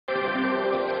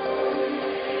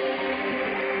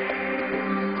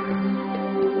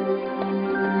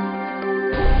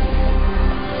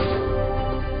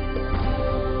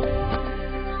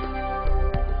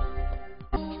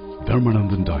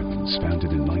Dharmanandan Diamonds,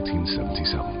 founded in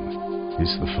 1977,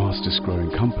 is the fastest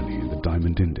growing company in the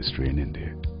diamond industry in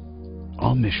India.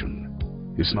 Our mission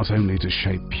is not only to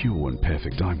shape pure and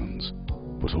perfect diamonds,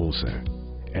 but also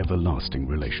everlasting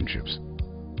relationships.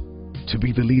 To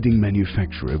be the leading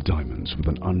manufacturer of diamonds with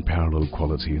an unparalleled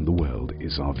quality in the world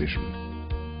is our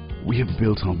vision. We have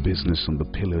built our business on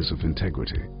the pillars of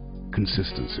integrity,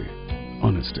 consistency,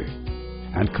 honesty,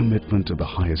 and commitment to the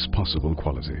highest possible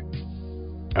quality.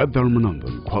 At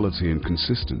Dharmanandan, quality and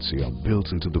consistency are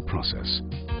built into the process,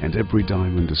 and every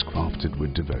diamond is crafted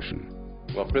with devotion.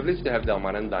 We're privileged to have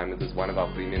Dharmanandan Diamonds as one of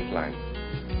our premium clients.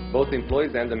 Both the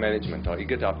employees and the management are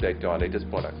eager to update to our latest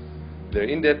product. Their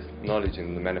in-depth knowledge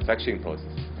in the manufacturing process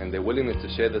and their willingness to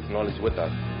share this knowledge with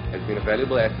us has been a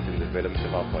valuable asset in the development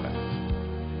of our product.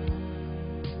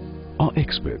 Our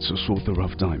experts have sought the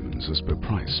rough diamonds as per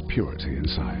price, purity and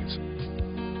size.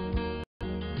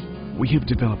 We have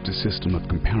developed a system of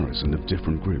comparison of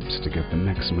different groups to get the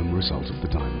maximum result of the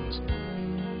diamonds.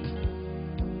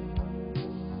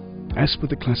 As per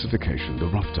the classification, the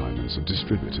rough diamonds are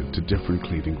distributed to different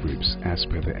cleaving groups as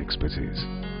per their expertise.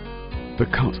 The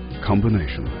cut,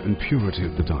 combination and purity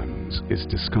of the diamonds is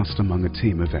discussed among a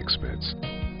team of experts,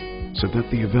 so that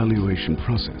the evaluation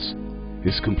process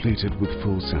is completed with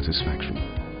full satisfaction.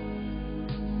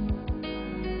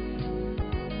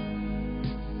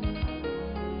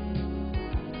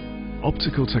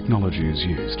 Optical technology is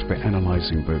used for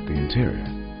analyzing both the interior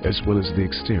as well as the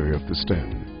exterior of the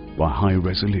stone by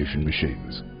high-resolution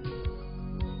machines.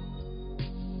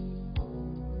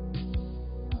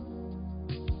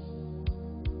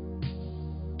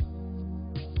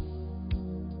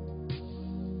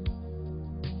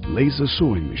 Laser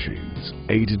sawing machines,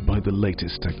 aided by the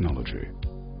latest technology,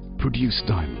 produce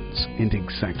diamonds in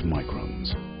exact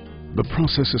microns. The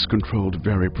process is controlled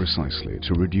very precisely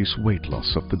to reduce weight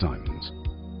loss of the diamonds.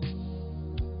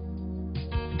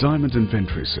 Diamond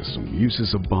Inventory System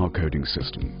uses a barcoding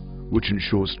system which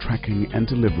ensures tracking and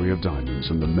delivery of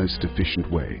diamonds in the most efficient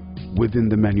way within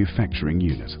the manufacturing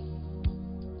unit.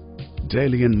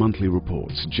 Daily and monthly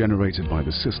reports generated by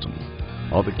the system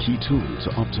are the key tool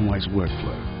to optimize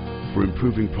workflow for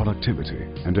improving productivity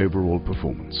and overall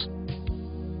performance.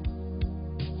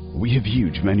 We have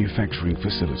huge manufacturing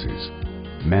facilities,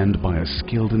 manned by a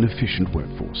skilled and efficient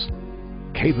workforce,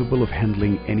 capable of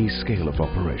handling any scale of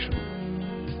operation.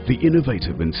 The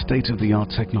innovative and state-of-the-art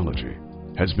technology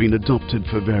has been adopted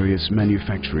for various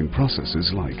manufacturing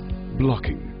processes like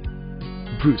blocking,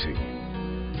 bruting,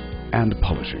 and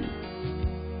polishing.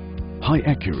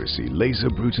 High-accuracy laser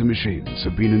bruter machines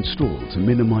have been installed to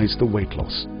minimize the weight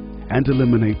loss and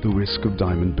eliminate the risk of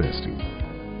diamond bursting.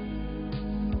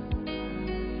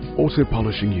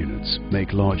 Auto-polishing units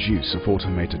make large use of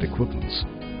automated equipments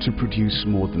to produce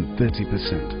more than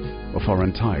 30% of our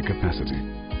entire capacity.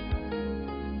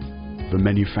 The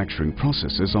manufacturing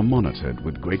processes are monitored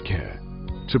with great care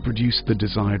to produce the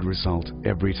desired result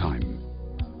every time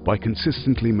by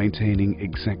consistently maintaining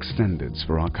exact standards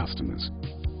for our customers.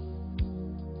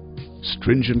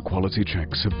 Stringent quality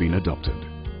checks have been adopted,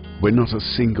 where not a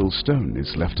single stone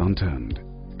is left unturned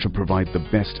to provide the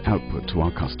best output to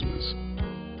our customers.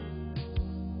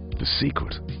 The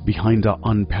secret behind our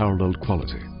unparalleled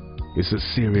quality is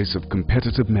a series of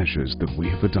competitive measures that we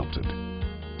have adopted.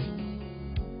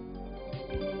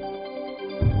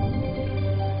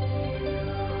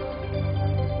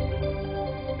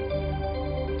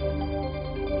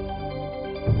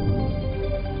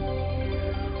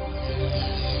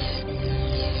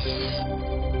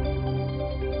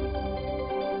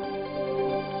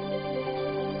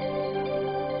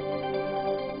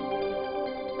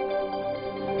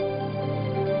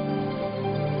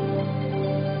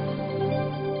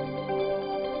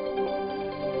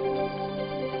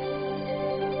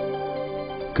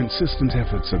 Consistent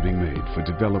efforts are being made for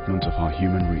development of our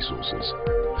human resources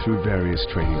through various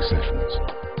training sessions.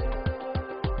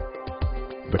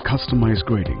 The customized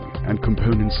grading and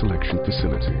component selection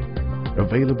facility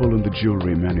available in the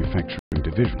jewelry manufacturing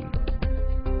division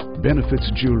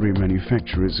benefits jewelry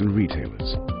manufacturers and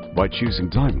retailers by choosing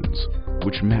diamonds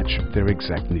which match their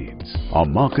exact needs. Our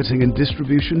marketing and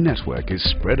distribution network is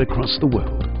spread across the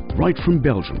world, right from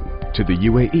Belgium to the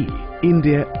UAE,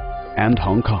 India and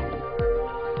Hong Kong.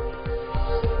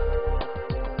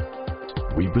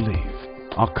 We believe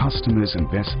our customers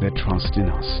invest their trust in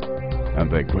us,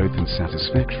 and their growth and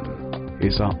satisfaction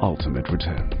is our ultimate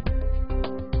return.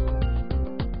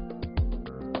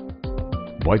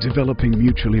 By developing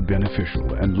mutually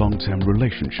beneficial and long-term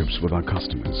relationships with our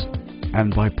customers,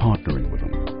 and by partnering with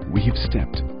them, we have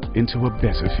stepped into a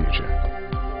better future.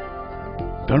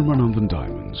 Dharmanandan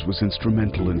Diamonds was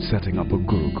instrumental in setting up a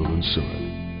Gurukul in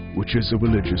Surat, which is a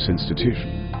religious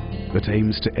institution that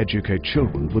aims to educate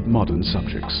children with modern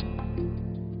subjects.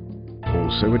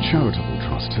 Also, a charitable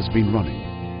trust has been running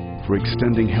for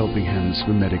extending helping hands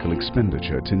for medical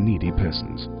expenditure to needy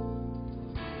persons.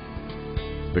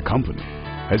 The company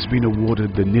has been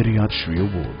awarded the Niryat Shri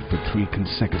Award for 3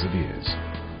 consecutive years,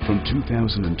 from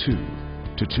 2002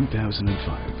 to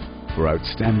 2005, for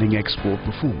outstanding export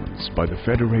performance by the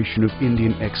Federation of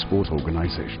Indian Export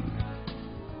Organization.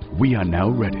 We are now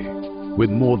ready, with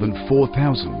more than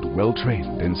 4,000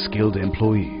 well-trained and skilled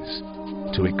employees,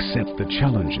 to accept the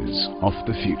challenges of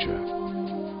the future.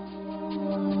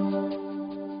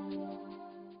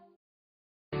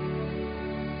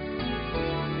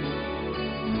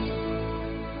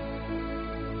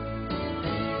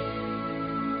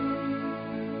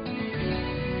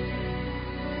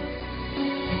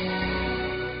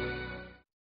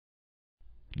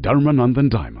 Dharmanandan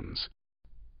Diamonds,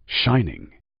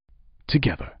 shining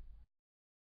together.